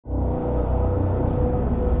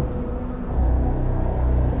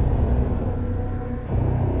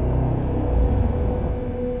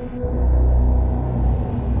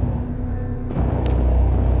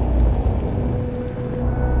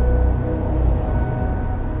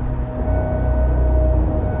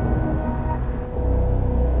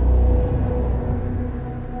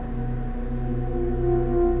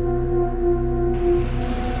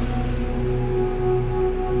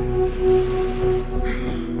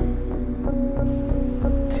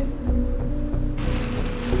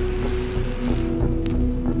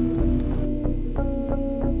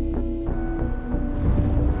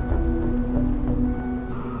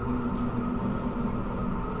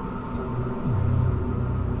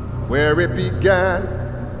where it began.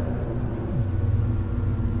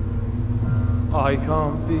 I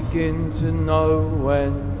can't begin to know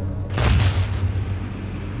when.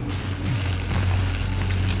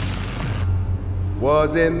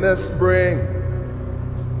 Was in the spring,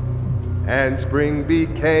 and spring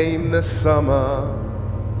became the summer.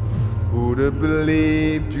 Who'd have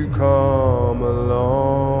believed you come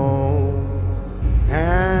along?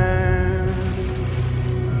 And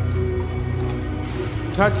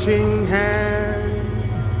touching hands,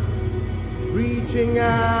 reaching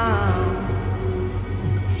out,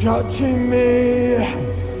 Touching me,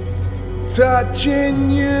 touching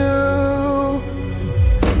you.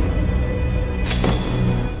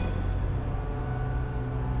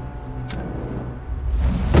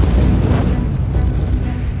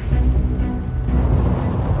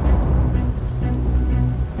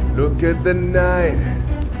 Look at the night,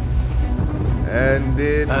 and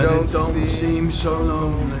it don't seem so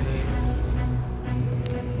lonely.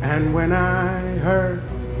 and when I hurt,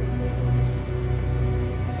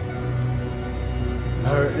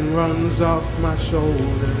 hurting runs off my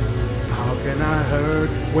shoulders. How can I hurt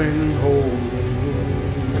when holding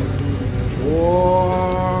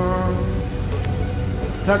warm,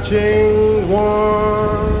 touching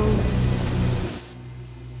warm?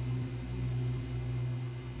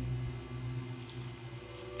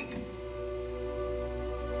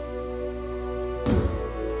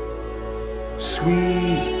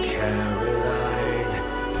 Sweet Caroline.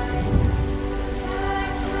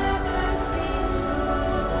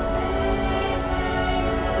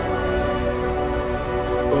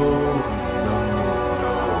 Oh no,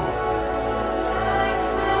 no.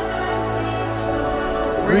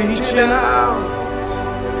 reaching out.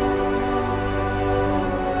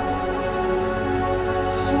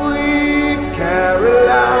 Sweet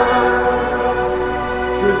Caroline,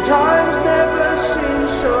 the time